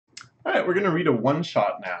All right, we're going to read a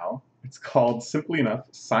one-shot now. It's called, simply enough,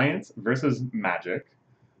 Science versus Magic.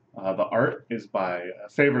 The art is by a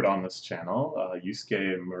favorite on this channel,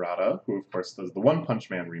 Yusuke Murata, who of course does the One Punch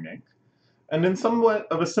Man remake. And in somewhat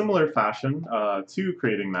of a similar fashion to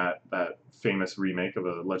creating that famous remake of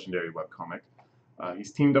a legendary webcomic,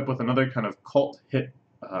 he's teamed up with another kind of cult hit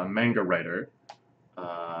manga writer,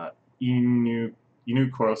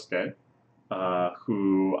 Inukorosuke,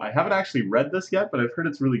 who I haven't actually read this yet, but I've heard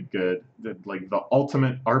it's really good. Like the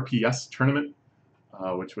Ultimate RPS Tournament,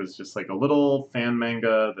 which was just like a little fan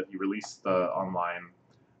manga that he released online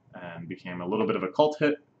and became a little bit of a cult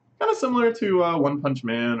hit, kind of similar to One Punch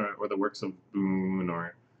Man or the works of Boon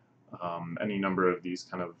or any number of these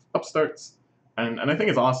kind of upstarts. And I think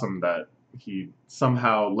it's awesome that he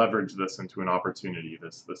somehow leveraged this into an opportunity,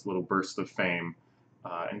 this little burst of fame,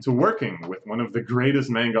 into working with one of the greatest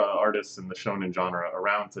manga artists in the shonen genre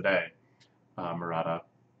around today, Murata.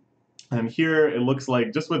 And here it looks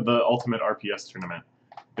like, just with the Ultimate RPS Tournament,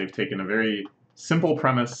 they've taken a very simple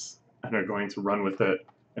premise and are going to run with it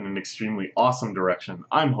in an extremely awesome direction,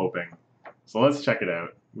 I'm hoping. So let's check it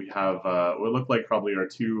out. We have what look like probably our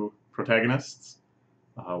two protagonists,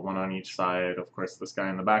 one on each side. Of course, this guy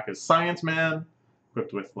in the back is Science Man,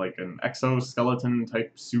 equipped with like an exoskeleton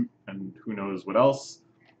type suit and who knows what else.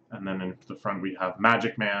 And then in the front we have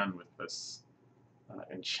Magic Man with this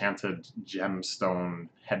enchanted gemstone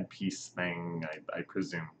headpiece thing, I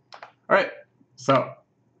presume. Alright, so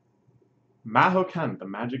Mahoken, the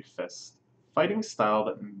Magic Fist. Fighting style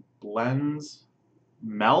that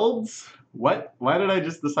melds? What? Why did I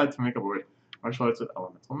just decide to make up a word? Martial arts with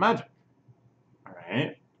elemental magic.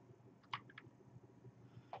 Alright.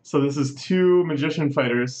 So this is two magician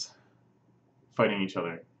fighters fighting each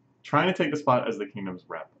other, trying to take the spot as the kingdom's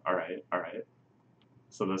rep. Alright, alright.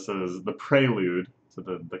 So this is the prelude to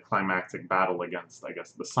the climactic battle against, I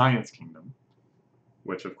guess, the Science Kingdom,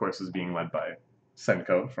 which of course is being led by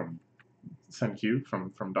Senkyu from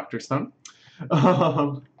Dr. Stone.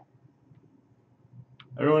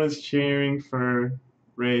 Everyone is cheering for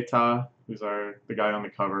Reita, who's the guy on the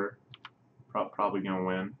cover, probably gonna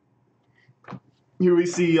win. Here we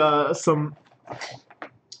see some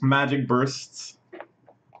magic bursts.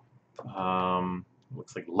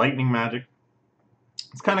 Looks like lightning magic.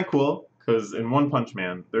 It's kind of cool, because in One Punch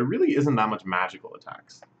Man, there really isn't that much magical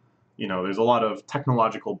attacks. You know, there's a lot of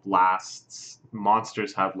technological blasts,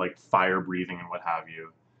 monsters have like fire breathing and what have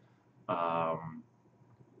you.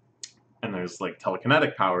 And there's like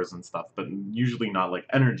telekinetic powers and stuff, but usually not like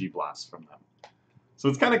energy blasts from them. So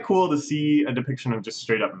it's kind of cool to see a depiction of just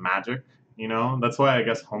straight up magic, you know? That's why I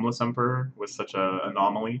guess Homeless Emperor was such an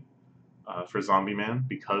anomaly for Zombie Man,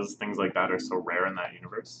 because things like that are so rare in that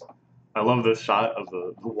universe. I love this shot of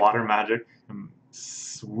the water magic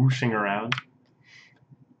swooshing around.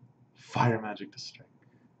 Fire magic to strike.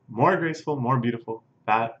 More graceful, more beautiful.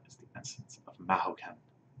 That is the essence of Mahoken.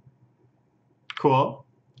 Cool.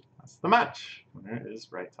 That's the match. Winner is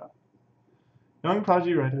Reita. Young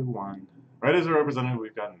Paji Reita won. Reita's a representative.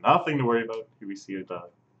 We've got nothing to worry about. Here we see the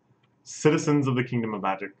citizens of the Kingdom of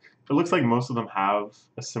Magic. It looks like most of them have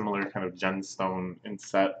a similar kind of gemstone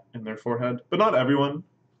inset in their forehead, but not everyone.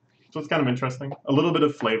 So it's kind of interesting. A little bit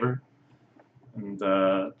of flavor. And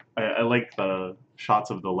I like the shots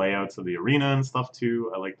of the layouts of the arena and stuff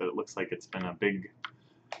too. I like that it looks like it's been a big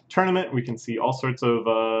tournament. We can see all sorts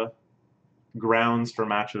of grounds for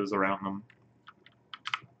matches around them.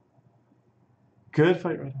 Good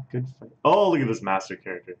fight, Reita. Good fight. Oh, look at this master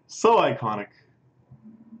character. So iconic.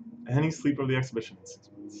 Any sleep of the exhibition in 6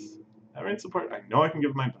 months. Ever in support, I know I can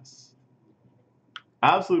give my best.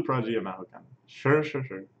 Absolute prodigy of Mahoken. Sure, sure,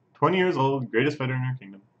 sure. 20 years old, greatest fighter in our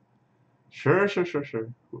kingdom. Sure, sure, sure, sure.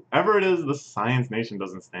 Whoever it is, the Science Nation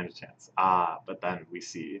doesn't stand a chance. Ah, but then we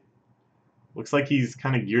see. Looks like he's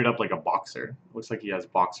kind of geared up like a boxer. Looks like he has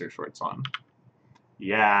boxer shorts on.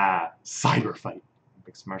 Yeah, cyber fight.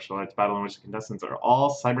 Mixed martial arts battle in which the contestants are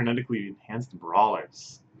all cybernetically enhanced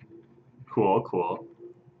brawlers. Cool, cool.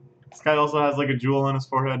 This guy also has like a jewel on his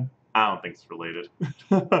forehead. I don't think it's related.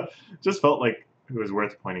 Just felt like it was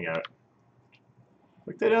worth pointing out.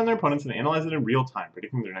 Look data on their opponents and analyze it in real time,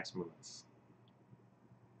 predicting their next moves.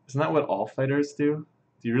 Isn't that what all fighters do?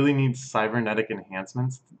 Do you really need cybernetic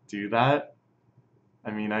enhancements to do that?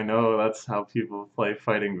 I mean, I know that's how people play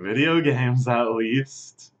fighting video games, at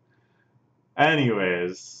least.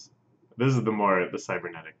 Anyways, this is the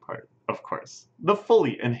cybernetic part, of course. The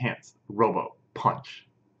fully enhanced Robo Punch.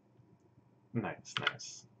 Nice,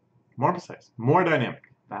 nice. More precise, more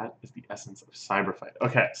dynamic. That is the essence of cyber fight.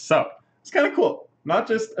 Okay, so it's kind of cool. Not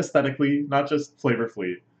just aesthetically, not just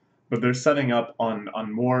flavorfully, but they're setting up on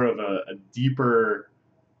more of a deeper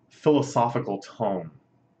philosophical tone,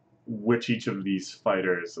 which each of these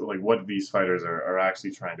fighters, like what these fighters are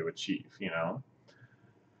actually trying to achieve, you know?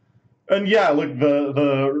 And yeah, look,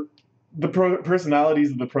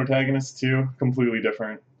 personalities of the protagonists too, completely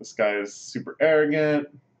different. This guy is super arrogant,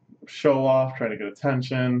 show off, trying to get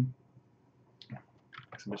attention.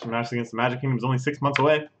 Exhibition match against the Magic Kingdom is only 6 months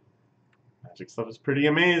away. Magic stuff is pretty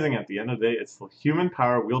amazing. At the end of the day, it's the human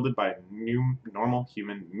power wielded by a new, normal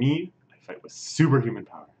human. Me, I fight with superhuman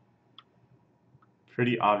power.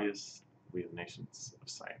 Pretty obvious. We, the nations of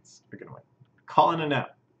science, are gonna win. Calling it now.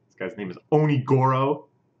 This guy's name is Onigoro.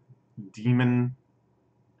 Demon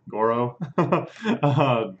Goro.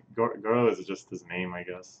 Goro is just his name, I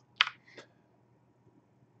guess.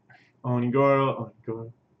 Onigoro,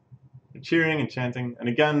 Onigoro. They're cheering and chanting, and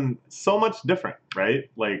again, so much different, right?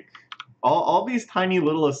 Like, all these tiny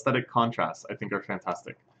little aesthetic contrasts, I think, are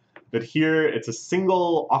fantastic. But here, it's a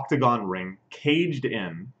single octagon ring, caged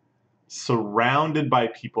in, surrounded by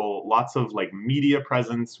people, lots of, like, media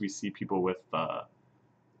presence. We see people with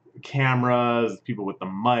cameras, people with the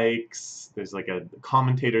mics. There's, like, a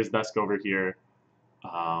commentator's desk over here.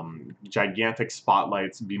 Gigantic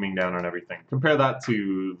spotlights beaming down on everything. Compare that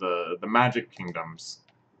to the Magic Kingdom's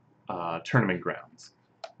tournament grounds,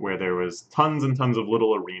 where there was tons and tons of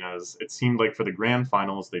little arenas. It seemed like for the grand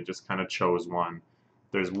finals, they just kind of chose one.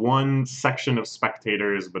 There's one section of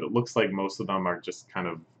spectators, but it looks like most of them are just kind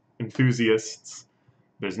of enthusiasts.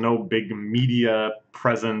 There's no big media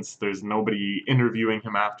presence. There's nobody interviewing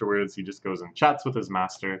him afterwards. He just goes and chats with his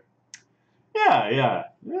master. Yeah,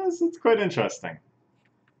 yes, it's quite interesting.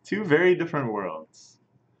 Two very different worlds.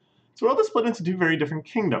 This world is split into two very different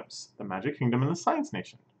kingdoms, the Magic Kingdom and the Science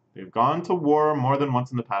Nation. They've gone to war more than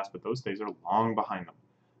once in the past, but those days are long behind them.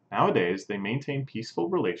 Nowadays, they maintain peaceful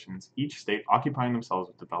relations, each state occupying themselves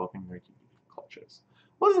with developing their unique cultures.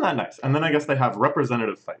 Well, isn't that nice? And then I guess they have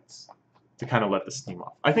representative fights to kind of let the steam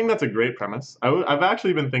off. I think that's a great premise. I've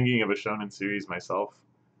actually been thinking of a shonen series myself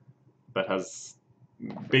that has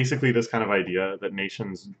basically this kind of idea that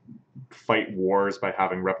nations fight wars by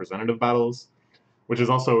having representative battles, which is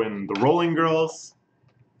also in The Rolling Girls.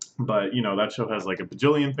 But, you know, that show has like a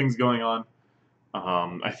bajillion things going on.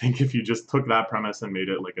 I think if you just took that premise and made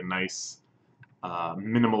it like a nice,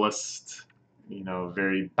 minimalist, you know,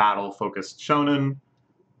 very battle-focused shonen,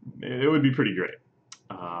 it would be pretty great.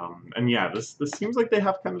 And yeah, this seems like they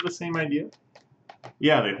have kind of the same idea.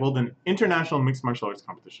 Yeah, they hold an international mixed martial arts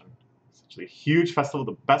competition. It's actually a huge festival.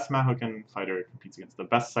 The best Mahokan fighter competes against the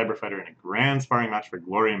best cyber fighter in a grand sparring match for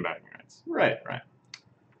glory and bragging rights. Right.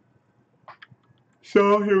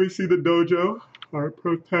 So here we see the dojo, our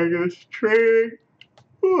protagonist training,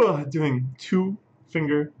 doing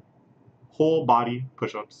 2-finger whole body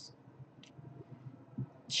push-ups.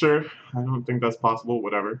 Sure, I don't think that's possible,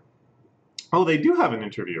 whatever. Oh, they do have an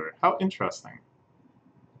interviewer. How interesting.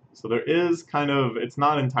 So there is kind of, it's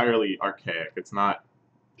not entirely archaic. It's not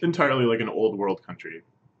entirely like an old world country.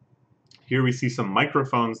 Here we see some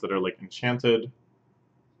microphones that are like enchanted,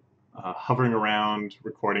 hovering around,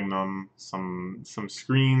 recording them, some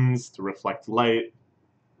screens to reflect light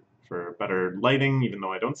for better lighting, even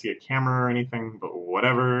though I don't see a camera or anything, but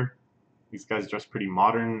whatever. These guys dress pretty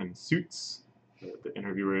modern in suits, the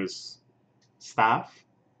interviewer's staff.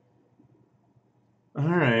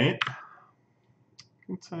 Alright. I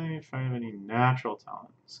can tell you if I have any natural talent.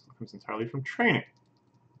 This comes entirely from training.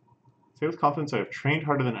 Say with confidence I have trained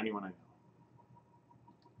harder than anyone I know.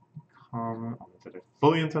 That I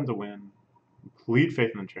fully intend to win. Complete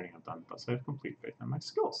faith in the training I've done, thus I have complete faith in my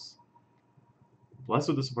skills. Blessed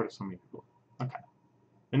with the support of so many people. Okay.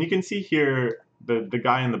 And you can see here, the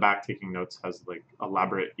guy in the back taking notes has like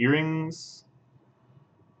elaborate earrings.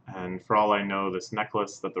 And for all I know, this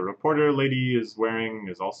necklace that the reporter lady is wearing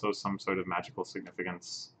is also some sort of magical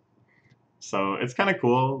significance. So it's kind of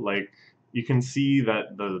cool. Like, you can see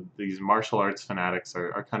that these martial arts fanatics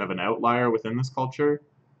are kind of an outlier within this culture.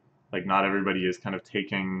 Like, not everybody is kind of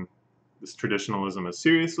taking this traditionalism as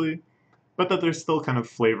seriously, but that there's still kind of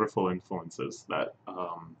flavorful influences that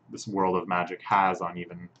this world of magic has on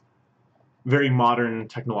even very modern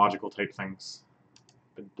technological type things.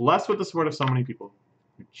 Been blessed with the support of so many people.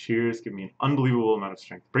 Your cheers give me an unbelievable amount of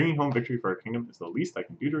strength. Bringing home victory for our kingdom is the least I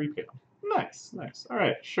can do to repay them. Nice. All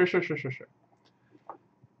right, sure.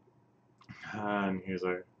 And here's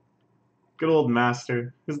our good old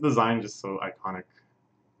master. His design just so iconic.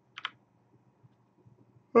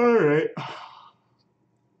 Alright.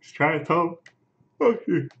 Let's try to tell him.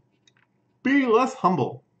 Okay. Be less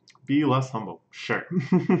humble. Sure.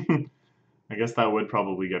 I guess that would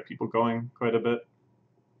probably get people going quite a bit.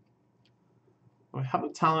 Though I have the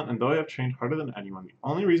talent, and though I have trained harder than anyone, the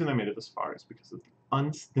only reason I made it this far is because of the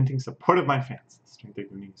unstinting support of my fans. The strength of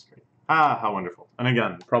the is great. Ah, how wonderful. And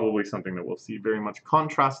again, probably something that we'll see very much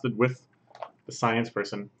contrasted with the science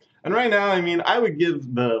person. And right now, I mean, I would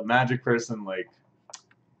give the magic person like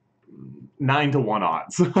 9-to-1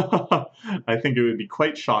 odds. I think it would be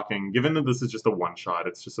quite shocking, given that this is just a one-shot.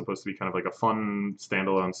 It's just supposed to be kind of like a fun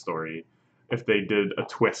standalone story. If they did a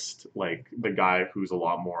twist, like the guy who's a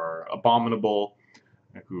lot more abominable,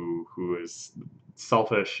 who is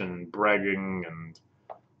selfish and bragging and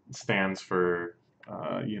stands for,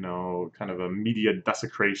 you know, kind of a media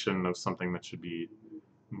desecration of something that should be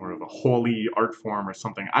more of a holy art form or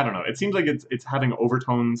something. I don't know. It seems like it's having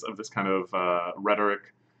overtones of this kind of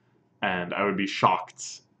rhetoric, and I would be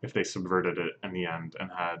shocked if they subverted it in the end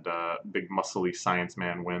and had big muscly science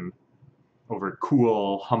man win over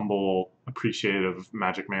cool, humble, appreciative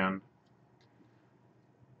magic man.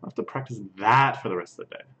 I'll have to practice that for the rest of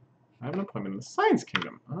the day. I have an appointment in the Science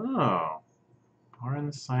Kingdom. Oh. Or in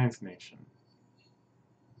the Science Nation.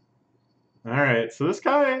 Alright, so this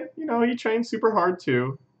guy, you know, he trained super hard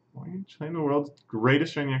too. Well, he trained the world's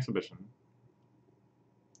greatest training exhibition.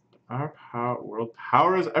 Our world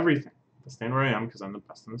power is everything. I'll stand where I am because I'm the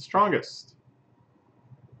best and the strongest.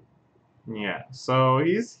 Yeah, so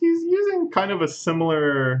he's using kind of a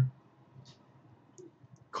similar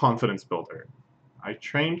confidence builder. I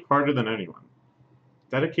trained harder than anyone.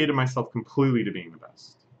 Dedicated myself completely to being the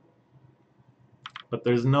best. But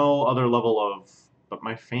there's no other level of, but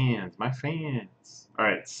my fans.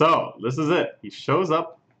 Alright, so this is it. He shows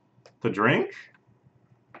up to drink.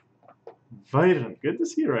 Invited him. Good to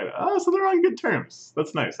see you, right? Oh, so they're on good terms.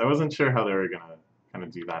 That's nice. I wasn't sure how they were gonna kind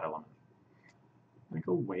of do that element. I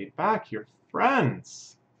go way back. You're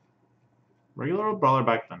friends. Regular old brawler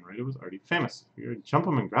back then, right? It was already famous. Here, jump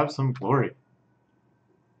him and grab some glory.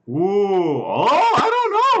 Ooh, oh, I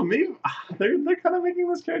don't know. Maybe they're kind of making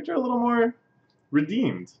this character a little more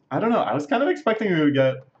redeemed. I don't know. I was kind of expecting we would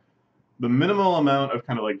get the minimal amount of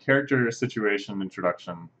kind of like character situation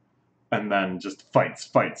introduction, and then just fights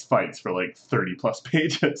for like 30+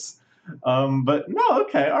 pages. But no,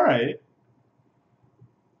 okay, all right.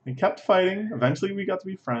 We kept fighting. Eventually, we got to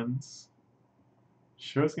be friends.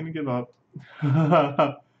 Sure, I was gonna give up.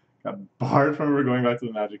 Got barred from going back to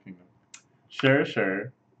the Magic Kingdom.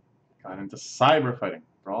 Sure. Got into cyber fighting.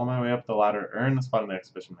 Brawl my way up the ladder, earn a spot in the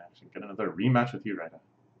exhibition match, and get another rematch with you, Rita.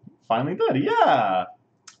 Finally did, yeah!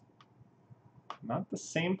 Not the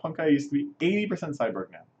same punk I used to be. 80% cyborg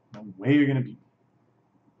now. No way you're gonna beat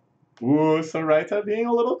me. Ooh, so Raita being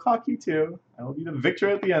a little cocky too. I will be the victor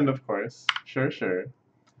at the end, of course. Sure.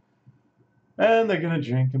 And they're gonna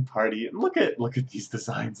drink and party. And look at these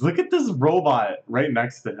designs. Look at this robot right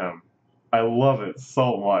next to him. I love it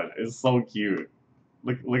so much. It's so cute.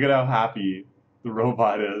 Look at how happy the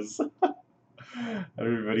robot is.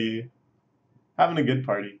 Everybody having a good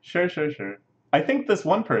party. Sure. I think this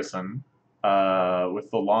one person, with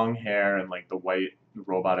the long hair and like the white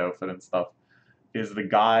robot outfit and stuff, is the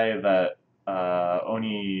guy that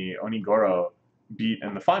Onigoro beat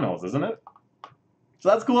in the finals, isn't it? So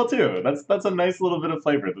that's cool too. That's a nice little bit of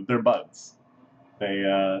flavor that they're buds.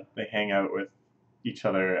 They hang out with each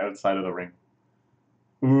other outside of the ring.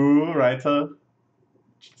 Ooh, Raita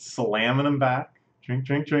slamming him back.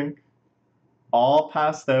 Drink. All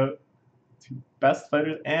passed out. Two best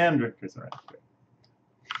fighters and drinkers around here.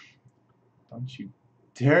 Don't you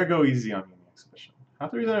dare go easy on me in the exhibition.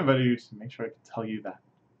 Half the reason I invited you is to make sure I could tell you that.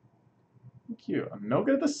 Thank you. I'm no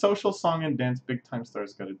good at the social song and dance big time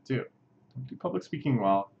stars gotta do. Don't do public speaking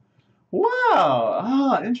well. Wow!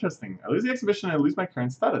 Ah, interesting. I lose the exhibition, I lose my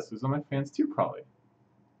current status. Lose all my fans too, probably.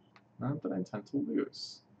 Not that I intend to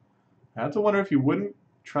lose. I had to wonder if you wouldn't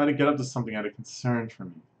try to get up to something out of concern for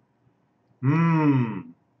me.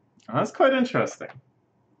 That's quite interesting.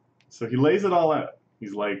 So he lays it all out.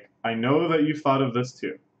 He's like, I know that you've thought of this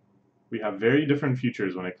too. We have very different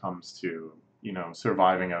futures when it comes to, you know,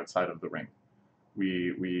 surviving outside of the ring.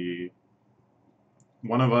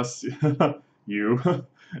 One of us, you,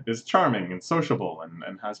 is charming and sociable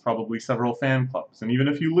and has probably several fan clubs. And even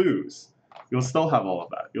if you lose, you'll still have all of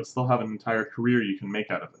that. You'll still have an entire career you can make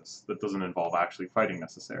out of this that doesn't involve actually fighting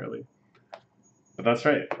necessarily. But that's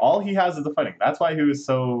right. All he has is the fighting. That's why he was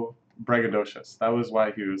so braggadocious. That was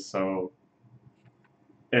why he was so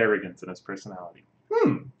arrogant in his personality.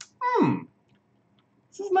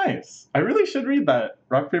 This is nice. I really should read that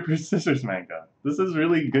rock, paper, scissors manga. This is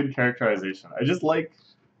really good characterization. I just like,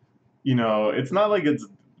 you know, it's not like it's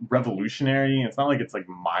revolutionary. It's not like it's like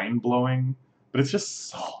mind-blowing, but it's just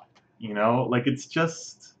solid, you know? Like it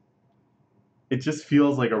just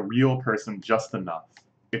feels like a real person just enough.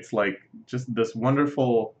 It's like just this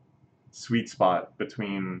wonderful sweet spot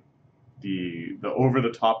between the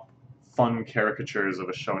over-the-top fun caricatures of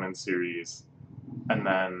a shonen series, and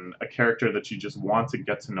then a character that you just want to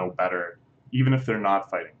get to know better, even if they're not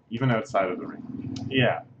fighting, even outside of the ring.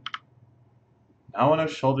 Yeah. Now when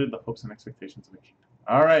I've shouldered the hopes and expectations of a kingdom.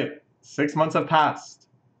 Alright, 6 months have passed.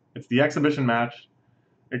 It's the exhibition match.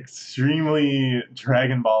 Extremely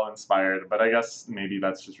Dragon Ball inspired, but I guess maybe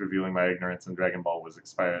that's just revealing my ignorance and Dragon Ball was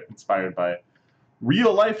inspired by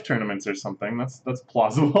real life tournaments or something. That's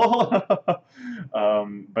plausible.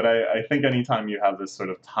 But I think anytime you have this sort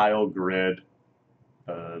of tile grid,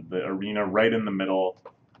 the arena right in the middle,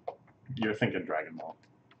 you're thinking Dragon Ball.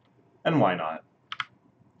 And why not?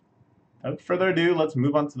 Without further ado, let's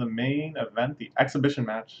move on to the main event, the exhibition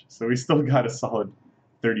match. So we still got a solid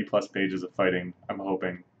 30 plus pages of fighting, I'm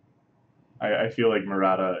hoping. I feel like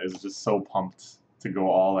Murata is just so pumped to go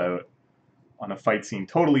all out on a fight scene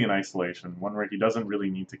totally in isolation, one where he doesn't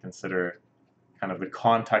really need to consider kind of the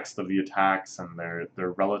context of the attacks and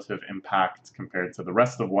their relative impact compared to the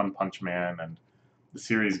rest of One Punch Man and the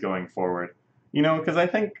series going forward. You know, because I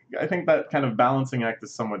think that kind of balancing act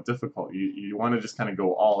is somewhat difficult. You want to just kind of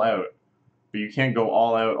go all out, but you can't go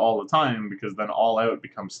all out all the time because then all out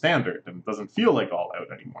becomes standard and it doesn't feel like all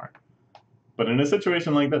out anymore. But in a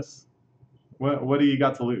situation like this, what do you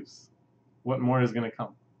got to lose? What more is going to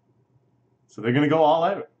come? So they're going to go all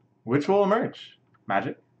out. Which will emerge?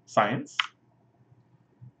 Magic? Science?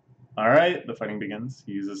 Alright, the fighting begins.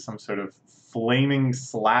 He uses some sort of flaming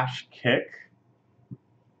slash kick.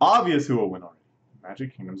 Obvious who will win already.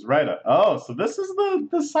 Magic Kingdom's Raida. Oh, so this is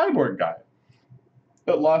the cyborg guy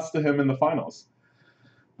that lost to him in the finals.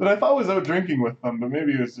 That I thought was out drinking with them, but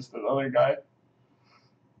maybe it was just another guy.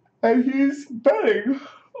 And he's betting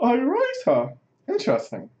on Raita.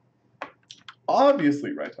 Interesting.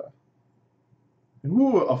 Obviously Raita.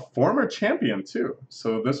 Ooh, a former champion too.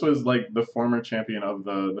 So this was like the former champion of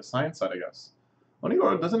the science side, I guess.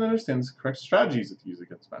 Onigoro doesn't understand the correct strategies to use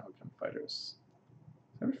against Mahokan fighters.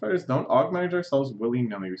 Cyber fighters don't augment ourselves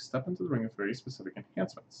willy-nilly. We step into the ring with very specific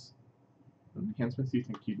enhancements. What enhancements do you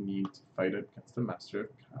think you need to fight against the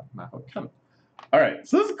master of Mahokan? Alright,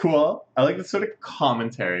 so this is cool. I like this sort of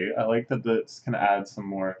commentary. I like that this can add some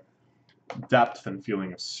more depth and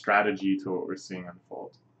feeling of strategy to what we're seeing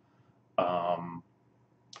unfold.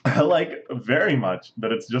 I like very much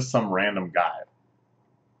that it's just some random guy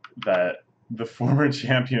that the former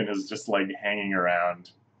champion is just like hanging around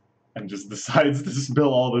and just decides to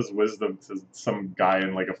spill all this wisdom to some guy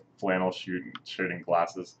in like a flannel shirt and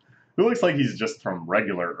glasses who looks like he's just from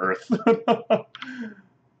regular Earth.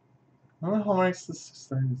 One of the hallmarks of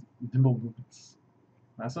system is nimble movements.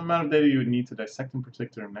 Massive amount of data you would need to dissect and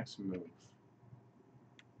predict their next move.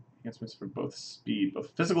 Enhancements for both speed, both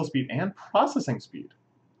physical speed and processing speed.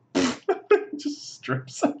 Just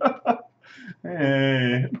strips.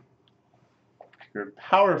 Hey. You're a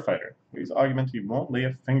power fighter. He's augmented. You won't lay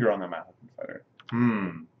a finger on the Mahokan fighter.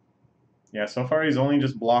 Yeah, so far he's only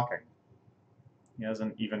just blocking. He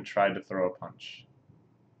hasn't even tried to throw a punch.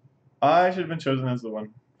 I should have been chosen as the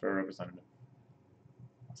one for a representative.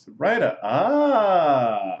 So Raida.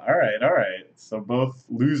 Alright. So both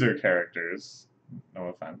loser characters, no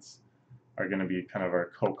offense, are going to be kind of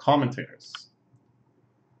our co-commentators.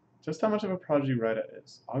 Just how much of a prodigy Raida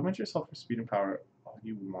is. Augment yourself for speed and power all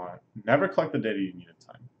you want. Never collect the data you need at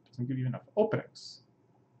time. Doesn't give you enough openings.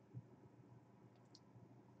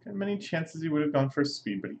 Got many chances he would have gone for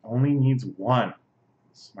speed, but he only needs one.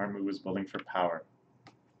 Smart move was building for power.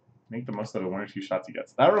 Make the most of the one or two shots he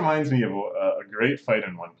gets. That reminds me of a great fight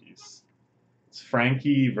in One Piece. It's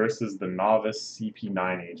Frankie versus the novice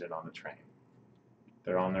CP9 agent on the train.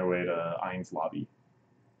 They're on their way to Ain's lobby.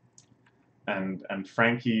 And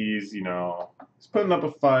Frankie's, you know, he's putting up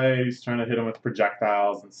a fight, he's trying to hit him with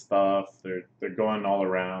projectiles and stuff. They're going all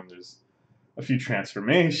around. There's a few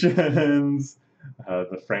transformations.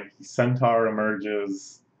 The Frankie Centaur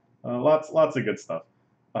emerges. Lots of good stuff.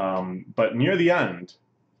 But near the end,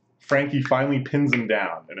 Frankie finally pins him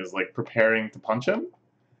down and is like preparing to punch him.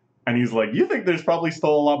 And he's like, you think there's probably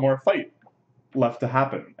still a lot more fight left to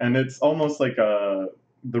happen. And it's almost like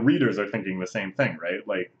the readers are thinking the same thing, right?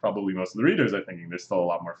 Like, probably most of the readers are thinking there's still a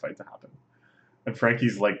lot more fight to happen. And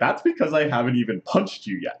Frankie's like, that's because I haven't even punched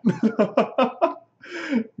you yet.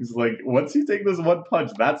 He's like, once you take this one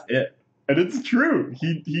punch, that's it. And it's true.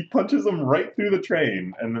 He punches him right through the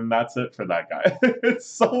train, and then that's it for that guy. It's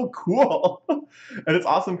so cool. And it's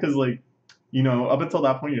awesome because, like, you know, up until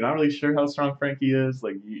that point, you're not really sure how strong Frankie is.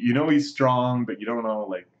 Like, you know he's strong, but you don't know,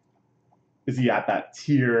 like, is he at that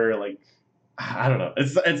tier? Like, I don't know.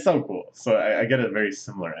 It's so cool. So I get a very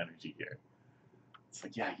similar energy here. It's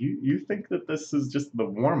like, yeah, you think that this is just the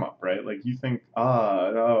warm-up, right? Like, you think,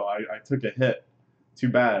 no, I took a hit. Too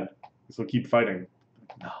bad. Guess we'll keep fighting.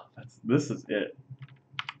 No, this is it.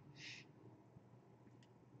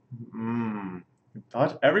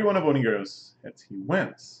 Dodge every one of Oniguro's hits, he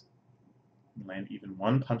wins. Land even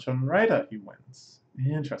one punch on Raida, he wins.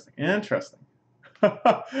 Interesting, interesting.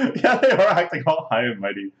 Yeah, they are acting all high and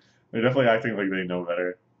mighty. They're definitely acting like they know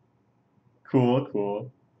better. Cool,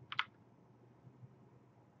 cool.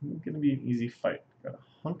 It's gonna be an easy fight. Gotta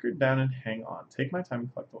hunker down and hang on. Take my time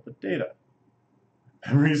and collect all the data.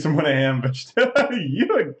 Memories from when I ambushed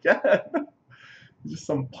you again. Just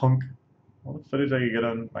some punk. All the footage I could get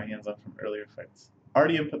on my hands on from earlier fights.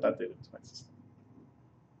 Already input that data into my system.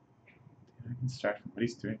 I can distract from what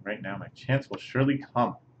he's doing right now. My chance will surely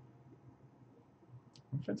come.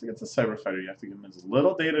 When fights against a cyber fighter, you have to give him as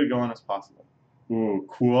little data to go on as possible. Ooh,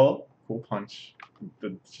 cool. Cool punch.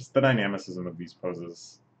 Just the dynamicism of these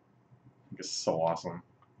poses I think is so awesome.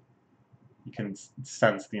 You can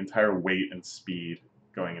sense the entire weight and speed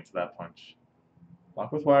going into that punch.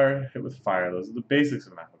 Block with wire, hit with fire. Those are the basics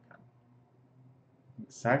of Mahokan.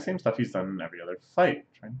 Exact same stuff he's done in every other fight,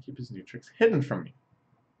 trying to keep his new tricks hidden from me.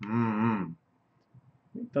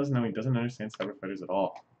 He doesn't know, he doesn't understand cyber fighters at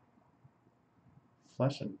all.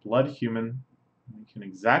 Flesh and blood human. You can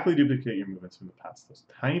exactly duplicate your movements from the past. Those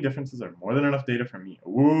tiny differences are more than enough data for me.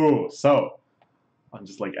 Ooh, so on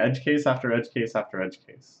just like edge case after edge case after edge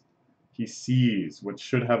case, he sees what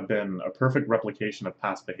should have been a perfect replication of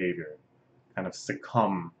past behavior kind of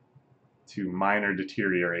succumb to minor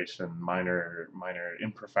deterioration, minor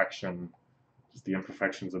imperfection, just the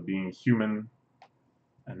imperfections of being human,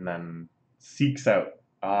 and then seeks out,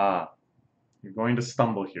 you're going to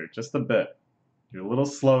stumble here just a bit. You're a little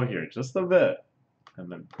slow here, just a bit. And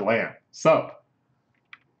then blam. So,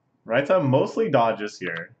 Raita mostly dodges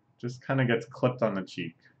here, just kind of gets clipped on the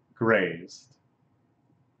cheek, grazed.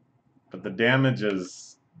 But the damage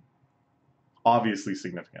is obviously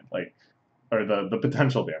significant, like, or the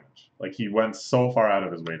potential damage. Like, he went so far out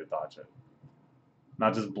of his way to dodge it.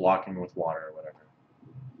 Not just blocking with water or whatever.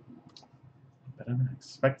 Better than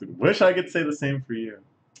expected. Wish I could say the same for you.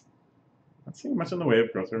 Not seeing much in the way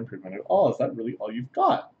of growth or improvement at all. Is that really all you've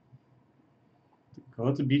got? To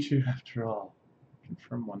go to beat you after all.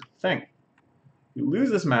 Confirm one thing. If you lose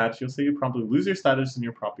this match, you'll say you probably lose your status and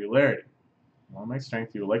your popularity. With all my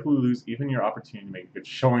strength, you will likely lose even your opportunity to make a good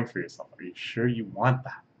showing for yourself. Are you sure you want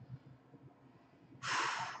that?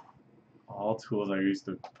 All tools I used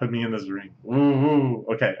to put me in this ring. Ooh.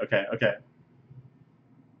 Okay.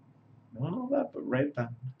 Not all that, but right then.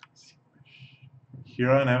 From here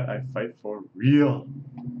on out, I fight for real.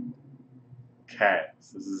 Okay,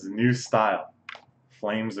 so this is a new style.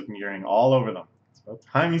 Flames appearing all over them. It's about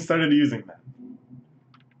time he started using that.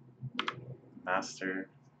 Master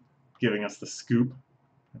giving us the scoop.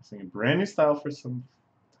 I'm seeing a brand new style for some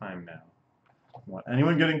time now. I don't want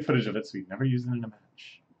anyone getting footage of it, so we never use it in a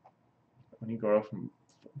match. Onigoro from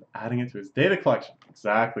adding it to his data collection.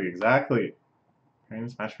 Exactly. Carrying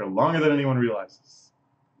this match for longer than anyone realizes.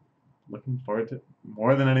 Looking forward to it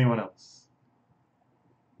more than anyone else.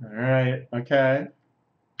 Alright, okay.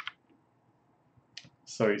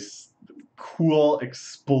 So he's cool,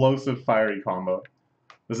 explosive, fiery combo.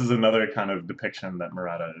 This is another kind of depiction that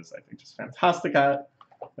Murata is, I think, just fantastic at.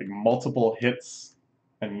 Like multiple hits,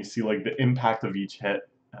 and you see like the impact of each hit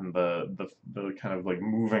and the kind of like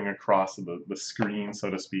moving across the screen, so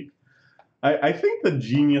to speak. I think the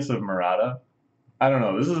genius of Murata, I don't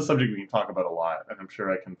know, this is a subject we can talk about a lot, and I'm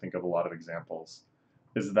sure I can think of a lot of examples,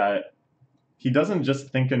 is that he doesn't just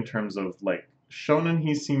think in terms of like shonen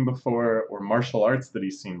he's seen before or martial arts that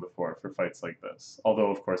he's seen before for fights like this,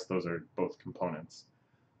 although of course those are both components.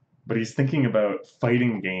 But he's thinking about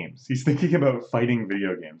fighting games. He's thinking about fighting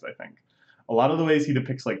video games, I think. A lot of the ways he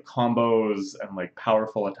depicts like combos and like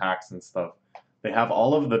powerful attacks and stuff, they have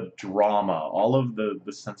all of the drama, all of the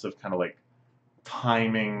sense of kind of like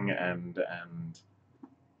timing and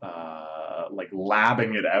like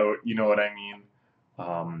labbing it out, you know what I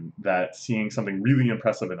mean? That seeing something really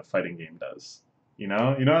impressive in a fighting game does. You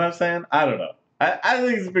know what I'm saying? I don't know. I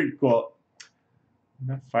think it's pretty cool.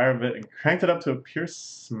 That fire bit and cranked it up to a pure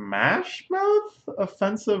smash mouth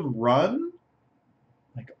offensive run?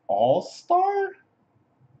 Like all-star?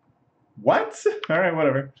 What? Alright,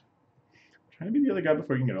 whatever. Trying to be the other guy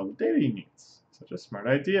before you can get all the data he needs. Such a smart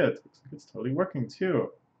idea. It looks like it's totally working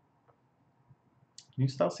too. New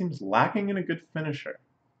style seems lacking in a good finisher.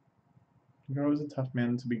 Hero was a tough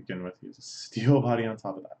man to begin with. He has a steel body on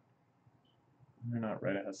top of that. They're not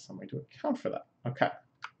right. It has some way to account for that. Okay.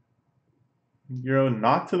 Hero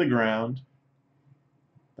knocked to the ground.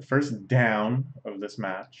 the first down of this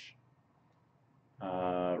match.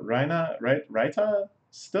 Raita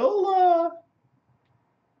still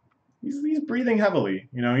he's breathing heavily.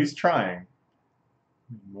 You know, he's trying.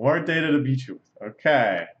 More data to beat you with.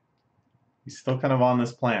 Okay. He's still kind of on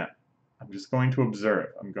this plan. I'm just going to observe.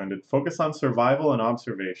 I'm going to focus on survival and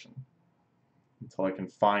observation until I can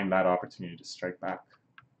find that opportunity to strike back.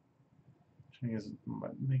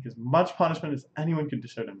 Make as much punishment as anyone could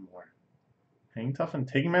dish out and more. Hanging tough and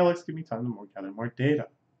taking my licks give me time to gather more data.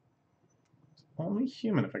 It's only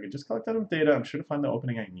human. If I could just collect enough data, I'm sure to find the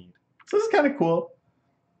opening I need. So this is kind of cool.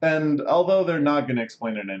 And although they're not going to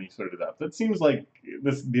explain it in any sort of depth, it seems like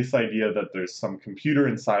this idea that there's some computer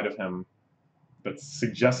inside of him that's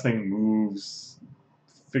suggesting moves,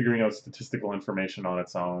 figuring out statistical information on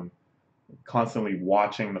its own, constantly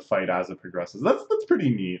watching the fight as it progresses. That's pretty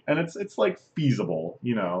neat, and it's like feasible,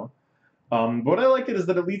 you know. But what I like it is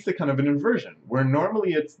that it leads to kind of an inversion, where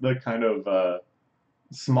normally it's the kind of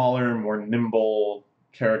smaller, more nimble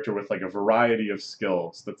character with like a variety of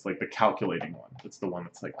skills that's like the calculating one. That's the one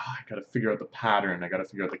that's like, oh, I gotta figure out the pattern, I gotta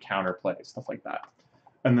figure out the counterplay, stuff like that.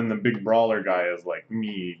 And then the big brawler guy is like,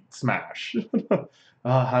 me, smash.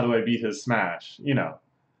 How do I beat his smash? You know,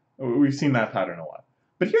 we've seen that pattern a lot.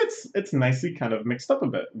 But here it's nicely kind of mixed up a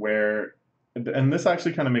bit, where, and this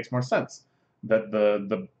actually kind of makes more sense, that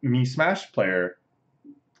the me smash player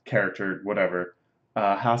character, whatever,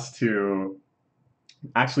 has to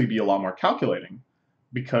actually be a lot more calculating,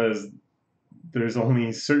 because there's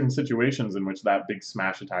only certain situations in which that big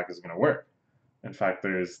smash attack is going to work. In fact,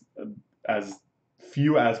 there's as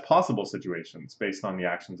few as possible situations based on the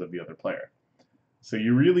actions of the other player. So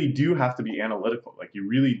you really do have to be analytical. Like, you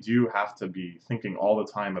really do have to be thinking all the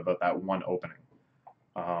time about that one opening.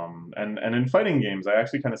 And in fighting games, I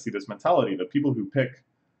actually kind of see this mentality that people who pick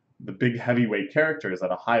the big heavyweight characters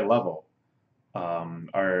at a high level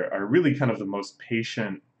are really kind of the most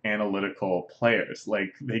patient, analytical players.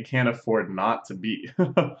 Like, they can't afford not to be.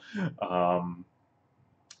 Yeah,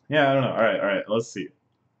 I don't know. All right, let's see.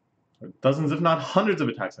 Dozens, if not hundreds of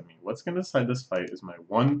attacks at me. What's going to decide this fight is my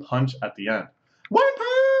one punch at the end. One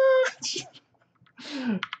punch!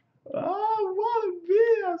 I want to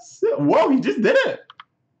be a... Whoa, he just did it!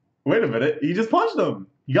 Wait a minute, he just punched him.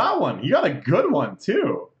 He got one. He got a good one,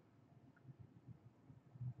 too.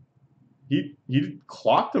 He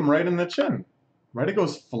clocked him right in the chin. Right, it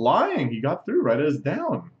goes flying. He got through right at his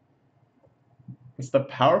down. It's the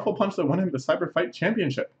powerful punch that won him the Cyber Fight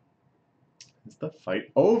Championship. Is the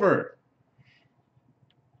fight over?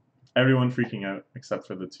 Everyone freaking out except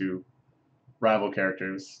for the two rival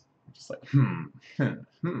characters. Just like,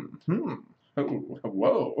 oh,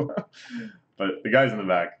 whoa. But the guys in the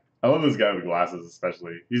back, I love this guy with glasses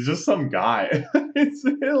especially. He's just some guy. It's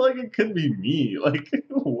like it could be me. Like,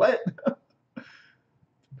 what?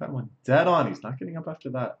 That one dead on. He's not getting up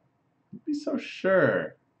after that. Don't be so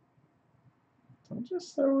sure. Don't just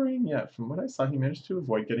start worrying yet. From what I saw, he managed to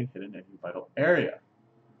avoid getting hit in any vital area.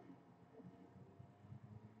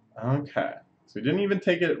 Okay. So he didn't even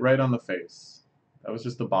take it right on the face. That was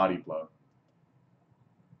just a body blow.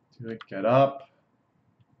 Do it, get up.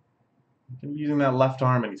 You can be using that left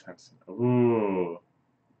arm anytime soon. Ooh.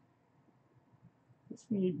 This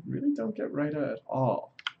thing you really don't get right at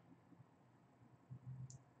all.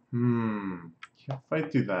 Can't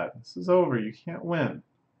fight through that. This is over. You can't win.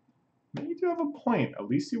 Maybe you do have a point. At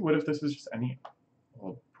least you would if this was just any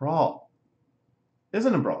old brawl. It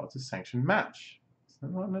isn't a brawl. It's a sanctioned match. It's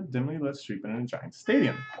not on a dimly lit street, but in a giant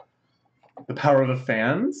stadium. The power of the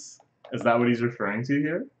fans? Is that what he's referring to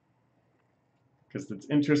here? Because it's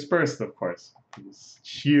interspersed, of course. These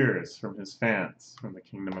cheers from his fans from the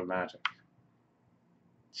Kingdom of Magic.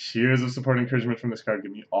 Cheers of support and encouragement from this card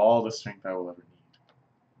give me all the strength I will ever need.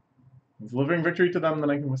 In delivering victory to them, then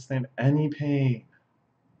I can withstand any pain.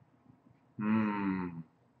 And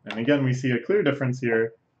again, we see a clear difference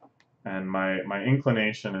here. And my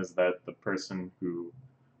inclination is that the person who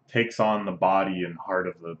takes on the body and heart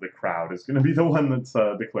of the crowd is going to be the one that's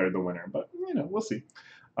declared the winner. But, you know, we'll see.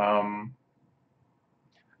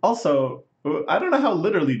 Also, I don't know how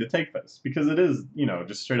literally to take this, because it is, you know,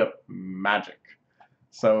 just straight up magic.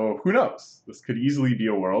 So who knows? This could easily be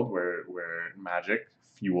a world where magic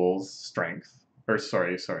fuels strength. Or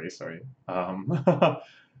sorry.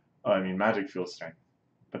 I mean, magic fuels strength,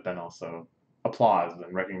 but then also applause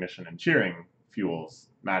and recognition and cheering fuels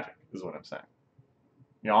magic, is what I'm saying.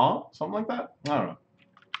 Y'all? Something like that? I don't know.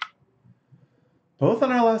 Both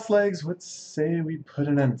on our last legs, what say we put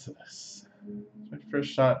an end to this? My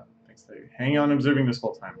first shot, thanks to hanging on and observing this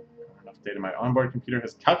whole time. Enough data, my onboard computer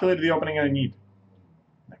has calculated the opening I need.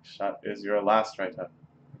 Next shot is your last, right up.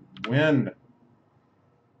 Win.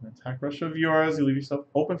 An attack rush of yours, you leave yourself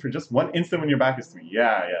open for just 1 instant when your back is to me.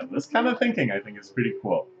 Yeah, yeah, this kind of thinking I think is pretty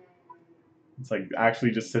cool. It's like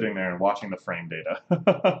actually just sitting there and watching the frame data.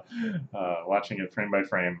 Watching it frame by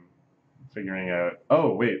frame, figuring out,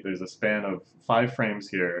 oh wait, there's a span of 5 frames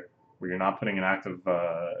here where you're not putting an active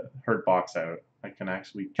hurt box out. I can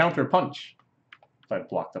actually counter punch if I've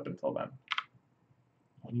blocked up until then.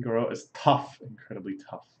 Onigoro is tough, incredibly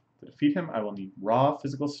tough. To defeat him, I will need raw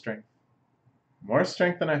physical strength. More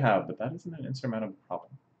strength than I have, but that isn't an insurmountable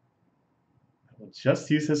problem. I will just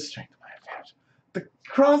use his strength to my advantage. The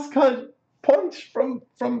cross-cut punch from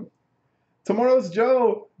Tomorrow's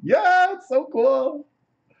Joe! Yeah, it's so cool!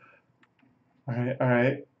 Alright,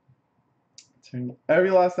 alright. Turn every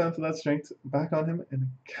last ounce of that strength back on him in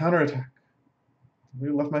a counterattack. I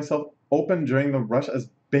left myself open during the rush as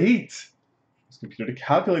bait. This computer to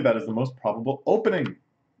calculate that as the most probable opening.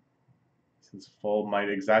 His full might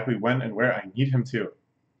exactly when and where I need him to.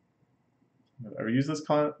 I've ever used this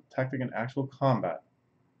tactic in actual combat.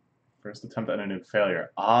 First attempt at a new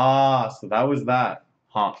failure. Ah, so that was that.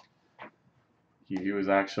 Huh. He was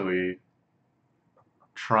actually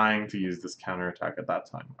trying to use this counterattack at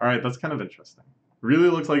that time. Alright, that's kind of interesting. Really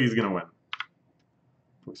looks like he's gonna win.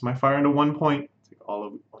 Focus my fire into 1 point. Take all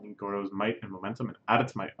of Onigoro's might and momentum and add it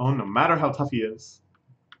to my own, no matter how tough he is.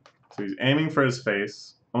 So he's aiming for his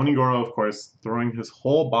face. Onigoro, of course, throwing his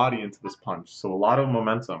whole body into this punch, so a lot of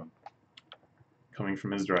momentum coming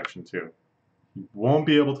from his direction too. He won't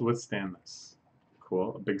be able to withstand this.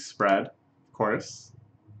 Cool, a big spread, of course.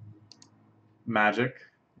 Magic.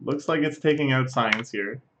 Looks like it's taking out science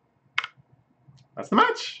here. That's the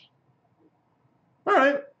match!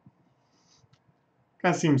 Alright.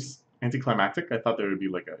 Kind of seems anticlimactic. I thought there would be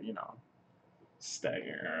like a, you know,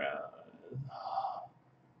 stagger,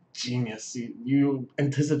 genius, you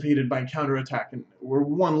anticipated my counterattack and were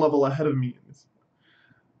 1 level ahead of me.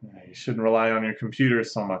 You shouldn't rely on your computer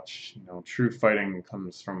so much. You know, true fighting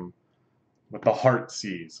comes from what the heart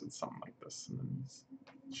sees. It's something like this. And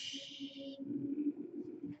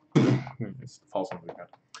then it falls into the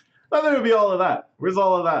ground. Thought there would be all of that. Where's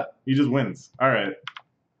all of that? He just wins. Alright.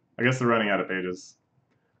 I guess they're running out of pages.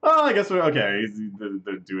 Oh, I guess we're okay.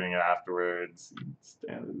 They're doing it afterwards.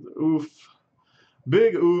 Oof.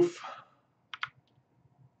 Big oof.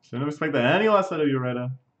 Shouldn't have expected any less out of you,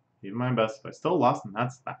 Reda. Even my best, but I still lost, and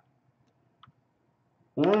that's that.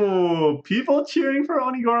 Oh, people cheering for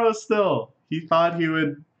Onigoro still. He thought he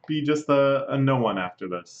would be just a no one after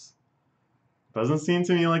this. Doesn't seem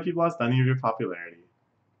to me like you've lost any of your popularity.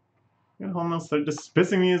 You're gonna almost start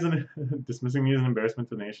dismissing me as an embarrassment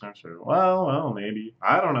to the nation, I'm sure. Well, maybe.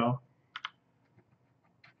 I don't know.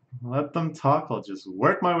 Let them talk. I'll just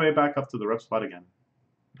work my way back up to the rough spot again.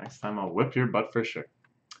 Next time I'll whip your butt for sure.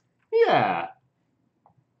 Yeah.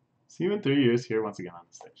 See you in 3 years here once again on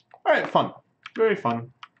the stage. Alright, fun. Very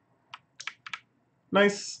fun.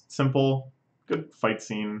 Nice, simple, good fight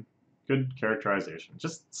scene, good characterization.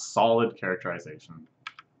 Just solid characterization.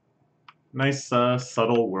 Nice,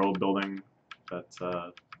 subtle world building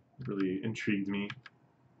that really intrigued me.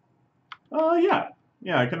 Yeah,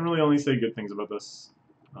 I can really only say good things about this.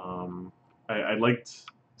 I liked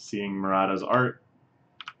seeing Murata's art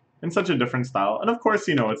in such a different style. And of course,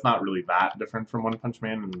 you know, it's not really that different from One Punch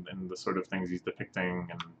Man and the sort of things he's depicting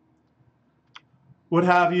and what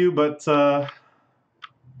have you, but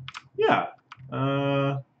yeah.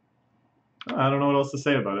 I don't know what else to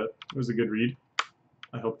say about it. It was a good read.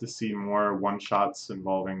 I hope to see more one-shots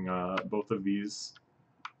involving both of these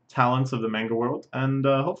talents of the manga world, and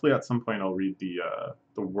hopefully at some point I'll read the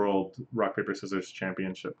World Rock Paper Scissors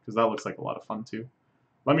Championship, because that looks like a lot of fun too.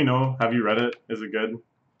 Let me know. Have you read it? Is it good?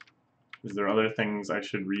 Is there other things I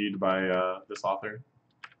should read by this author?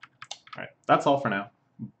 Alright, that's all for now.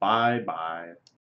 Bye-bye.